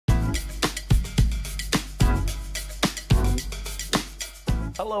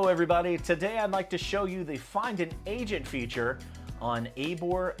Hello everybody, today I'd like to show you the Find an Agent feature on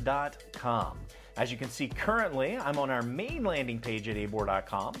abor.com. As you can see currently, I'm on our main landing page at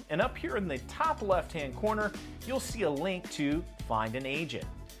abor.com, and up here in the top left hand corner, you'll see a link to Find an Agent.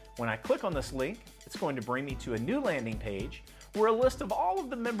 When I click on this link, it's going to bring me to a new landing page where a list of all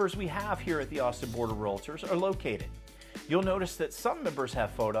of the members we have here at the Austin Board of Realtors are located. You'll notice that some members have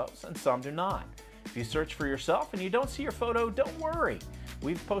photos and some do not. If you search for yourself and you don't see your photo, don't worry.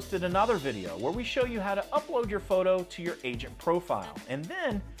 We've posted another video where we show you how to upload your photo to your agent profile, and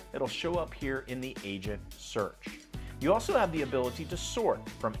then it'll show up here in the agent search. You also have the ability to sort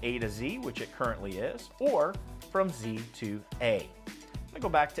from A to Z, which it currently is, or from Z to A. I'm going to go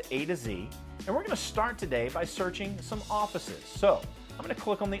back to A to Z, and we're going to start today by searching some offices. So I'm going to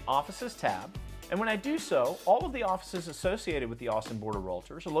click on the Offices tab, and when I do so, all of the offices associated with the Austin Board of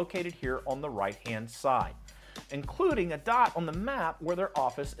Realtors are located here on the right-hand side, including a dot on the map where their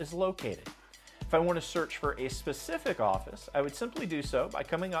office is located. If I want to search for a specific office, I would simply do so by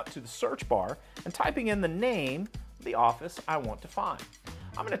coming up to the search bar and typing in the name of the office I want to find.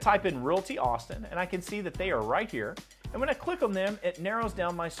 I'm going to type in Realty Austin, and I can see that they are right here. And when I click on them, it narrows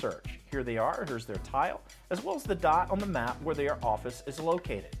down my search. Here they are, here's their tile, as well as the dot on the map where their office is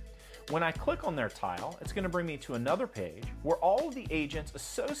located. When I click on their tile, it's going to bring me to another page where all of the agents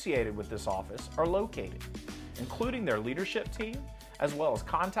associated with this office are located, including their leadership team, as well as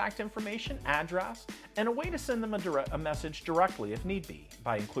contact information, address, and a way to send them a message directly if need be,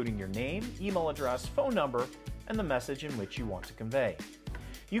 by including your name, email address, phone number, and the message in which you want to convey.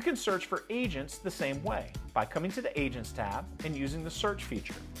 You can search for agents the same way, by coming to the Agents tab and using the search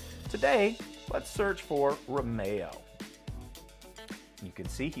feature. Today, let's search for Romeo. You can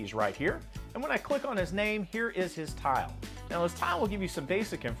see he's right here, and when I click on his name, here is his tile. Now his tile will give you some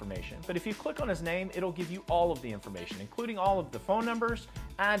basic information, but if you click on his name, it'll give you all of the information, including all of the phone numbers,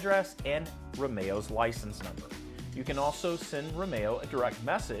 address, and Romeo's license number. You can also send Romeo a direct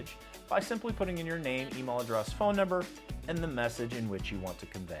message by simply putting in your name, email address, phone number, and the message in which you want to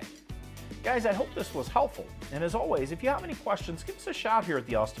convey. Guys, I hope this was helpful, and as always, if you have any questions, give us a shout here at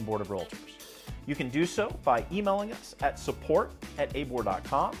the Austin Board of Realtors. You can do so by emailing us at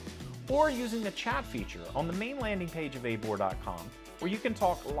support@abor.com or using the chat feature on the main landing page of abor.com, where you can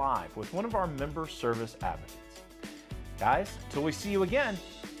talk live with one of our member service advocates. Guys, until we see you again,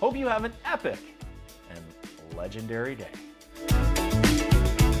 hope you have an epic and legendary day.